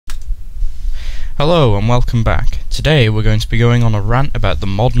Hello and welcome back. Today we're going to be going on a rant about the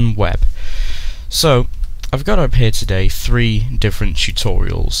modern web. So, I've got up here today 3 different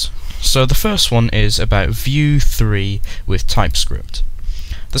tutorials. So the first one is about Vue 3 with TypeScript.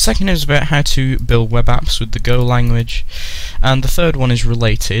 The second is about how to build web apps with the Go language. And the third one is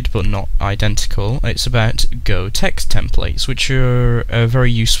related but not identical. It's about Go text templates, which are a very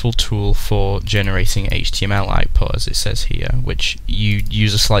useful tool for generating HTML output, as it says here, which you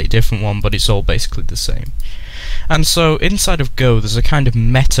use a slightly different one, but it's all basically the same. And so inside of Go there's a kind of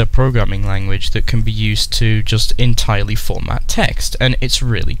meta programming language that can be used to just entirely format text, and it's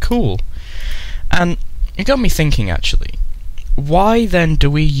really cool. And it got me thinking actually. Why then do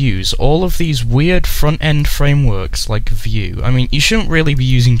we use all of these weird front-end frameworks like Vue? I mean, you shouldn't really be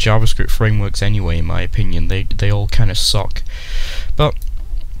using JavaScript frameworks anyway, in my opinion. They all kind of suck. But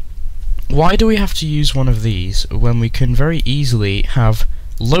why do we have to use one of these when we can very easily have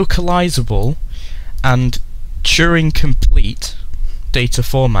localizable and Turing-complete data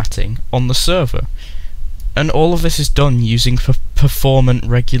formatting on the server? And all of this is done using performant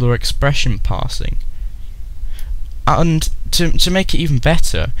regular expression parsing. And to make it even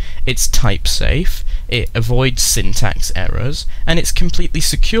better, it's type safe, it avoids syntax errors, and it's completely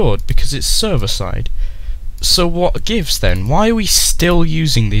secured because it's server-side. So what gives then? Why are we still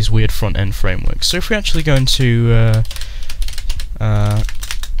using these weird front-end frameworks? So if we actually go into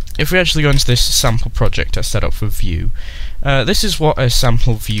this sample project I set up for Vue, this is what a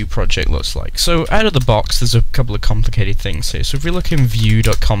sample Vue project looks like. So out of the box there's a couple of complicated things here. So if we look in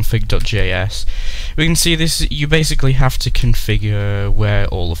vue.config.js, we can see this. You basically have to configure where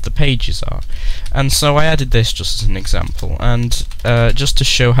all of the pages are. And so I added this just as an example, and just to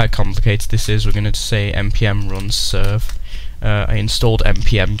show how complicated this is, we're going to say npm run serve. I installed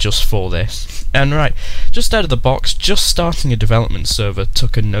npm just for this. And right, just out of the box, just starting a development server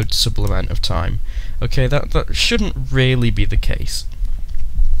took a noticeable amount of time. Okay, that shouldn't really be the case.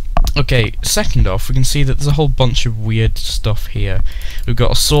 Okay, second off, we can see that there's a whole bunch of weird stuff here. We've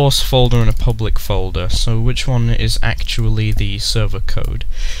got a source folder and a public folder, so which one is actually the server code?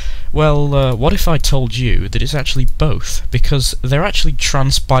 Well, what if I told you that it's actually both, because they're actually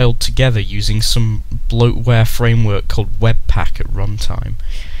transpiled together using some bloatware framework called Webpack at runtime.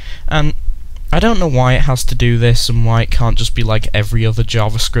 And I don't know why it has to do this and why it can't just be like every other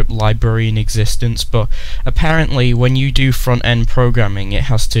JavaScript library in existence, but apparently when you do front-end programming it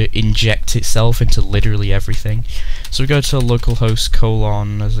has to inject itself into literally everything. So we go to localhost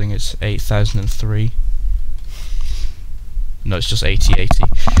colon, I think it's 8003. No, it's just 8080.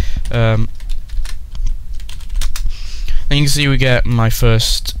 Then you can see we get my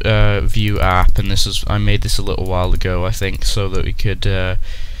first Vue app, and I made this a little while ago, I think, so that we could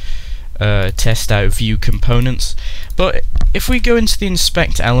test out Vue components. But if we go into the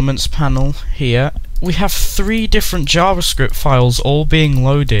inspect elements panel here, we have 3 different JavaScript files all being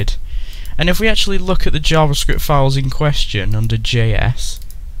loaded. And if we actually look at the JavaScript files in question under JS,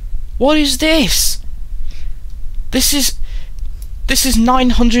 what is this? This is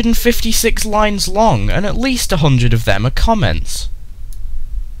 956 lines long, and at least 100 of them are comments.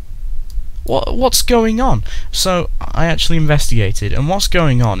 What's going on? So I actually investigated, and what's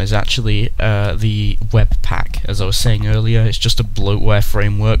going on is actually the Webpack. As I was saying earlier, it's just a bloatware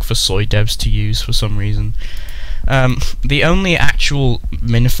framework for soy devs to use for some reason. The only actual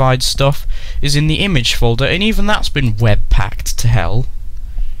minified stuff is in the image folder, and even that's been webpacked to hell.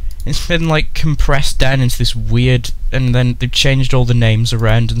 It's been like compressed down into this weird, and then they've changed all the names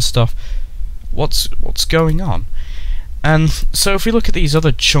around and stuff. What's going on? And so if we look at these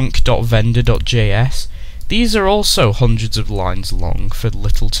other chunk.vendor.js, these are also hundreds of lines long for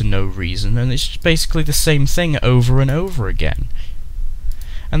little to no reason, and it's basically the same thing over and over again.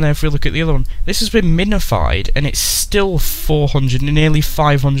 And then if we look at the other one, this has been minified, and it's still 400, nearly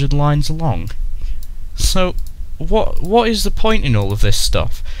 500 lines long. So what is the point in all of this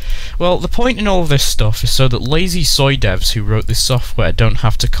stuff? Well, the point in all of this stuff is so that lazy soy devs who wrote this software don't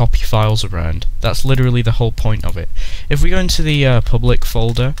have to copy files around. That's literally the whole point of it. If we go into the public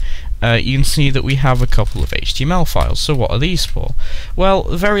folder, you can see that we have a couple of HTML files. So what are these for? Well,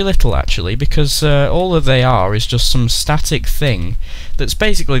 very little actually, because all that they are is just some static thing that's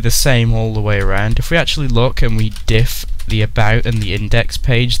basically the same all the way around. If we actually look and we diff the about and the index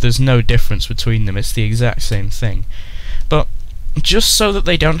page, there's no difference between them. It's the exact same thing. But just so that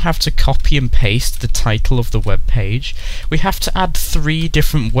they don't have to copy and paste the title of the web page, we have to add 3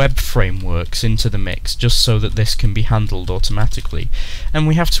 different web frameworks into the mix just so that this can be handled automatically. And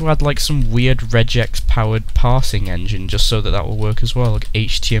we have to add like some weird regex powered parsing engine just so that that will work as well, like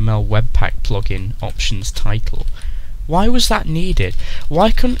HTML Webpack plugin options title. Why was that needed?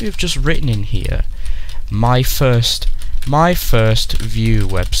 Why couldn't we have just written in here, my first Vue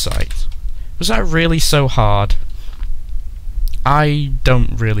website? Was that really so hard? I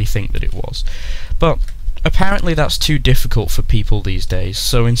don't really think that it was. But apparently that's too difficult for people these days,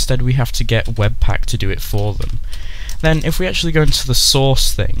 so instead we have to get Webpack to do it for them. Then if we actually go into the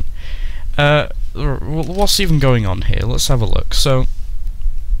source thing, what's even going on here? Let's have a look. So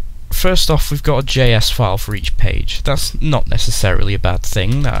first off, we've got a JS file for each page. That's not necessarily a bad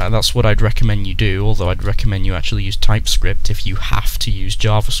thing. That's what I'd recommend you do, although I'd recommend you actually use TypeScript if you have to use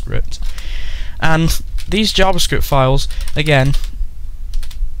JavaScript. And these JavaScript files, again,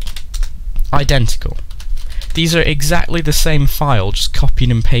 identical. These are exactly the same file, just copied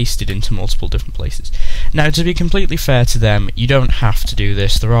and pasted into multiple different places. Now, to be completely fair to them, you don't have to do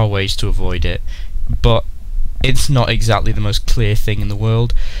this. There are ways to avoid it, but it's not exactly the most clear thing in the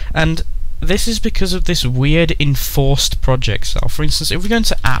world. And this is because of this weird enforced project style. For instance, if we go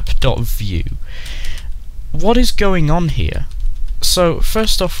into app.vue, what is going on here? So,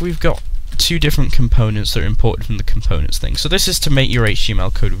 first off, we've got two different components that are imported from the components thing. So this is to make your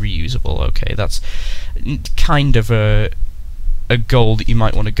HTML code reusable. Okay, that's kind of a goal that you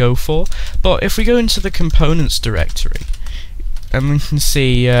might want to go for. But if we go into the components directory, and we can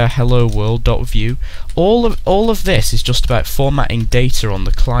see hello world.vue, all of this is just about formatting data on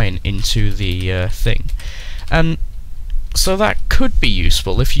the client into the thing. And so that could be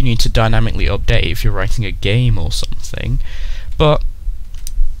useful if you need to dynamically update if you're writing a game or something. But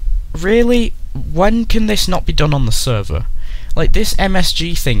really, when can this not be done on the server? Like, this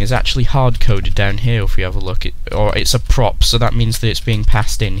MSG thing is actually hard-coded down here if we have a look, or it's a prop, so that means that it's being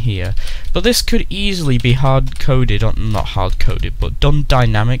passed in here. But this could easily be hard-coded, not hard-coded, but done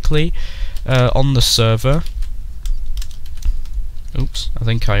dynamically on the server. Oops, I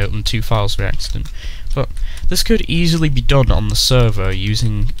think I opened two files by accident. But this could easily be done on the server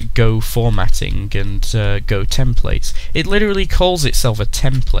using Go formatting and Go templates. It literally calls itself a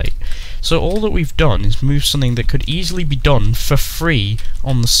template. So all that we've done is move something that could easily be done for free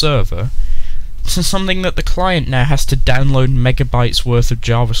on the server to something that the client now has to download megabytes worth of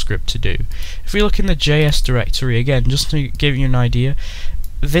JavaScript to do. If we look in the JS directory again, just to give you an idea,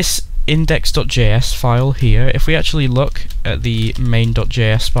 this index.js file here, if we actually look at the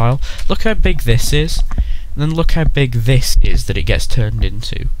main.js file, look how big this is, and then look how big this is that it gets turned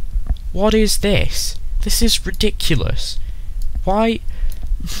into. What is this? This is ridiculous. Why?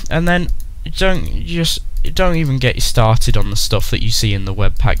 And then don't even get you started on the stuff that you see in the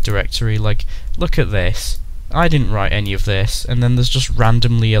Webpack directory. Like, look at this. I didn't write any of this, and then there's just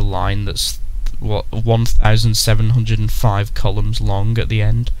randomly a line that's what 1,705 columns long at the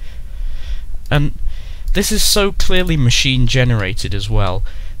end. And this is so clearly machine generated as well.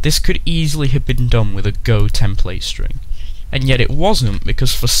 This could easily have been done with a Go template string. And yet it wasn't,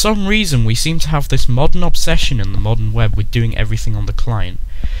 because for some reason we seem to have this modern obsession in the modern web with doing everything on the client.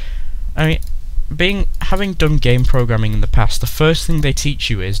 I mean, having done game programming in the past, the first thing they teach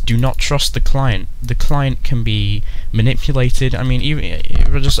you is do not trust the client. The client can be manipulated. I mean, even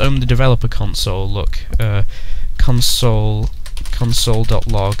if I just open the developer console, look, console.log.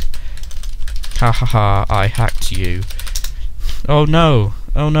 Hahaha, I hacked you. Oh no,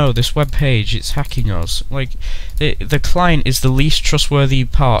 this web page, it's hacking us. Like, the client is the least trustworthy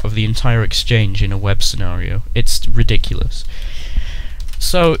part of the entire exchange in a web scenario. It's ridiculous.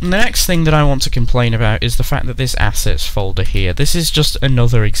 So, the next thing that I want to complain about is the fact that this assets folder here, this is just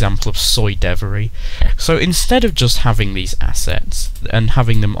another example of soy devery. So instead of just having these assets and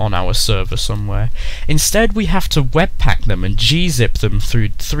having them on our server somewhere, instead we have to webpack them and gzip them through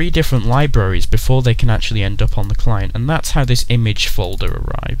 3 different libraries before they can actually end up on the client, and that's how this image folder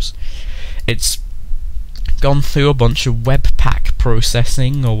arrives. It's gone through a bunch of webpack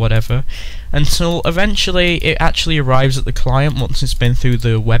processing or whatever until eventually it actually arrives at the client once it's been through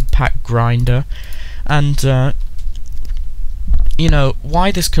the webpack grinder. And you know,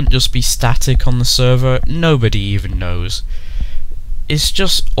 why this couldn't just be static on the server, nobody even knows. It's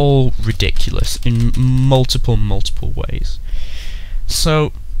just all ridiculous in multiple ways.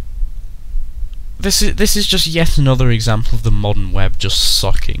 So this is just yet another example of the modern web just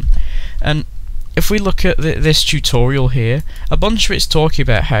sucking. And if we look at this tutorial here, a bunch of it's talking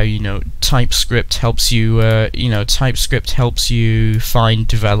about how, you know, TypeScript helps you, find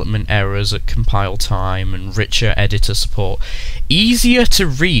development errors at compile time and richer editor support, easier to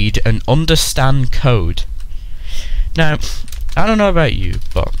read and understand code. Now, I don't know about you,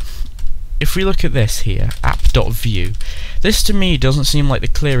 but if we look at this here, app.vue, this to me doesn't seem like the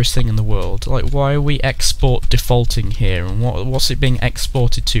clearest thing in the world. Like, why are we export defaulting here, and what's it being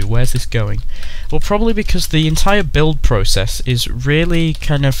exported to? Where's this going? Well, probably because the entire build process is really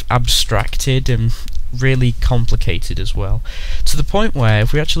kind of abstracted and really complicated as well, to the point where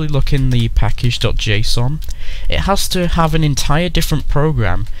if we actually look in the package.json, it has to have an entire different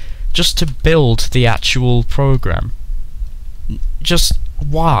program just to build the actual program. Just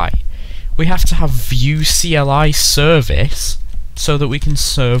why? We have to have Vue CLI service so that we can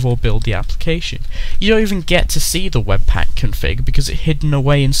serve or build the application. You don't even get to see the Webpack config because it's hidden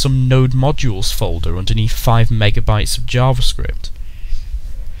away in some node modules folder underneath 5 megabytes of JavaScript.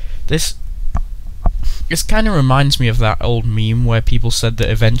 This kind of reminds me of that old meme where people said that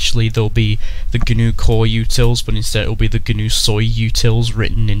eventually there'll be the GNU core utils, but instead it'll be the GNU soy utils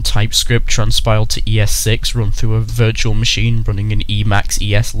written in TypeScript, transpiled to ES6, run through a virtual machine running an Emacs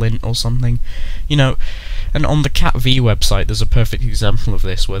ESLint or something. You know, and on the CatV website there's a perfect example of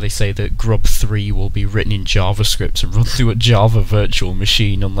this, where they say that grub3 will be written in JavaScript and run through a Java virtual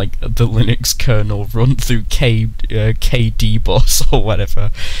machine on like the Linux kernel, run through KDBus or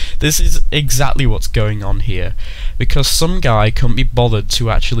whatever. This is exactly what's going on here, because some guy couldn't be bothered to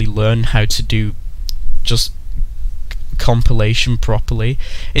actually learn how to do just compilation properly.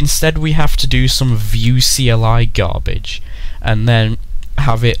 Instead we have to do some Vue CLI garbage and then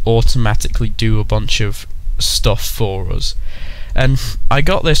have it automatically do a bunch of stuff for us. And I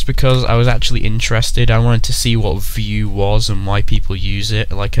got this because I was actually interested. I wanted to see what Vue was and why people use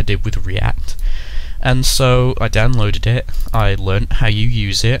it, like I did with React. And so I downloaded it, I learnt how you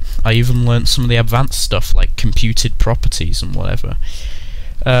use it, I even learnt some of the advanced stuff like computed properties and whatever.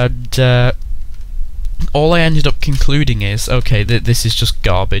 And all I ended up concluding is, okay, this is just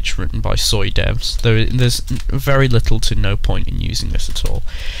garbage written by soy devs. There's very little to no point in using this at all.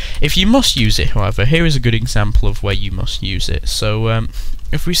 If you must use it, however, here is a good example of where you must use it. So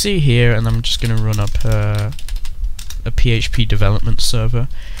if we see here, and I'm just going to run up a PHP development server.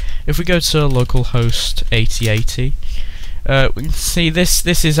 If we go to localhost 8080, we can see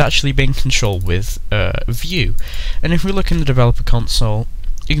this is actually being controlled with Vue. And if we look in the developer console,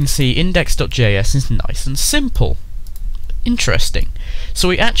 you can see index.js is nice and simple. Interesting. So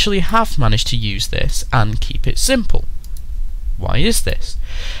we actually have managed to use this and keep it simple. Why is this?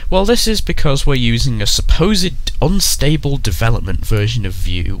 Well, this is because we're using a supposed unstable development version of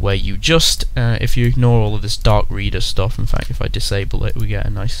Vue, where you just, if you ignore all of this dark reader stuff, in fact if I disable it we get a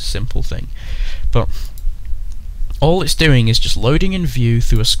nice simple thing, but all it's doing is just loading in Vue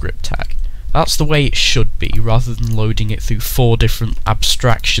through a script tag. That's the way it should be, rather than loading it through 4 different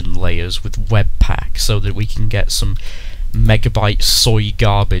abstraction layers with Webpack, so that we can get some megabyte soy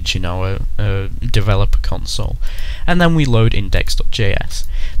garbage in our developer console. And then we load index.js.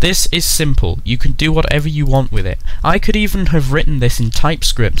 This is simple. You can do whatever you want with it. I could even have written this in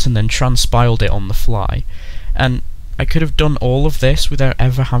TypeScript and then transpiled it on the fly. And I could have done all of this without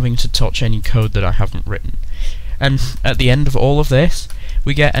ever having to touch any code that I haven't written. And at the end of all of this,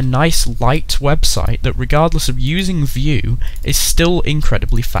 we get a nice light website that, regardless of using Vue, is still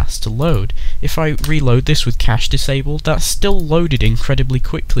incredibly fast to load. If I reload this with cache disabled, that's still loaded incredibly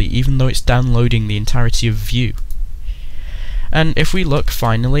quickly, even though it's downloading the entirety of Vue. And if we look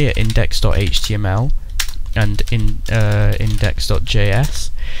finally at index.html and index.js,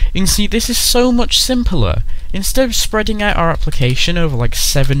 you can see this is so much simpler. Instead of spreading out our application over like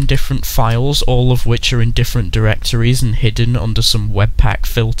 7 different files, all of which are in different directories and hidden under some Webpack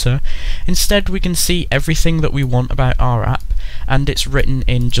filter, instead we can see everything that we want about our app, and it's written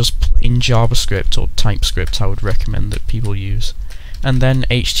in just plain JavaScript or TypeScript I would recommend that people use. And then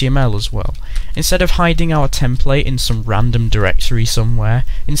HTML as well. Instead of hiding our template in some random directory somewhere,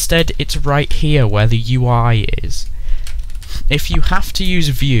 instead it's right here where the UI is. If you have to use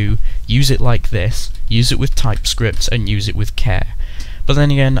Vue, use it like this, use it with TypeScript and use it with care. But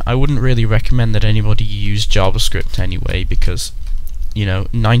then again, I wouldn't really recommend that anybody use JavaScript anyway, because, you know,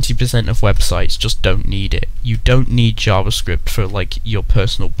 90% of websites just don't need it. You don't need JavaScript for like your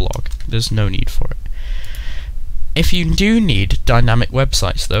personal blog. There's no need for it. If you do need dynamic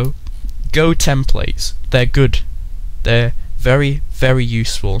websites though, Go templates. They're good. They're very, very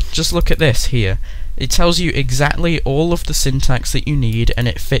useful. Just look at this here. It tells you exactly all of the syntax that you need, and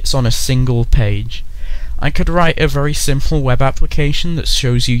it fits on a single page. I could write a very simple web application that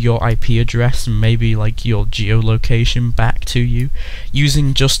shows you your IP address and maybe like your geolocation back to you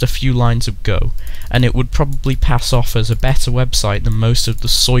using just a few lines of Go, and it would probably pass off as a better website than most of the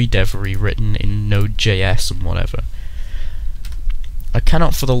soy devery written in Node.js and whatever. I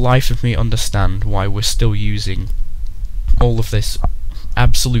cannot for the life of me understand why we're still using all of this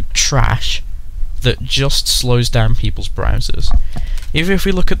absolute trash that just slows down people's browsers. Even if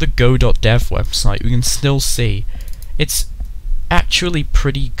we look at the go.dev website, we can still see it's actually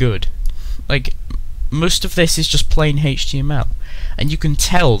pretty good. Like, most of this is just plain HTML, and you can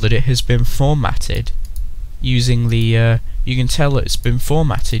tell that it has been formatted using the Go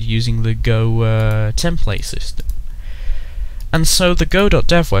template system. And so the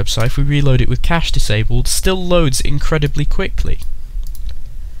go.dev website, if we reload it with cache disabled, still loads incredibly quickly.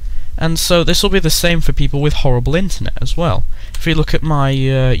 And so this will be the same for people with horrible internet as well. If we look at my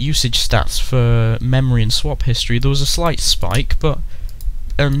usage stats for memory and swap history, there was a slight spike, but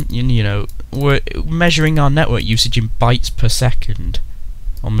you know, we're measuring our network usage in bytes per second,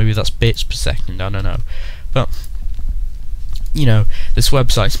 or maybe that's bits per second, I don't know. But you know, this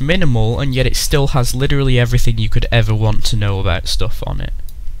website's minimal, and yet it still has literally everything you could ever want to know about stuff on it.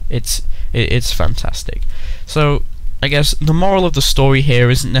 It's fantastic. So I guess the moral of the story here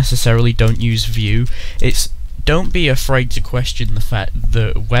isn't necessarily don't use Vue, it's don't be afraid to question the fact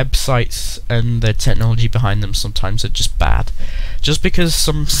that websites and the technology behind them sometimes are just bad. Just because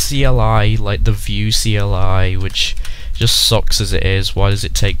some CLI, like the Vue CLI, which just sucks as it is, why does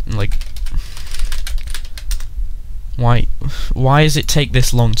it take, like, why does it take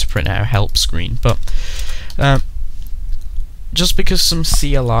this long to print out a help screen? But just because some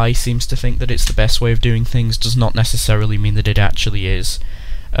CLI seems to think that it's the best way of doing things does not necessarily mean that it actually is.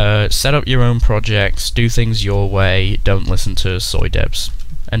 Set up your own projects, do things your way, don't listen to soy devs.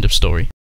 End of story.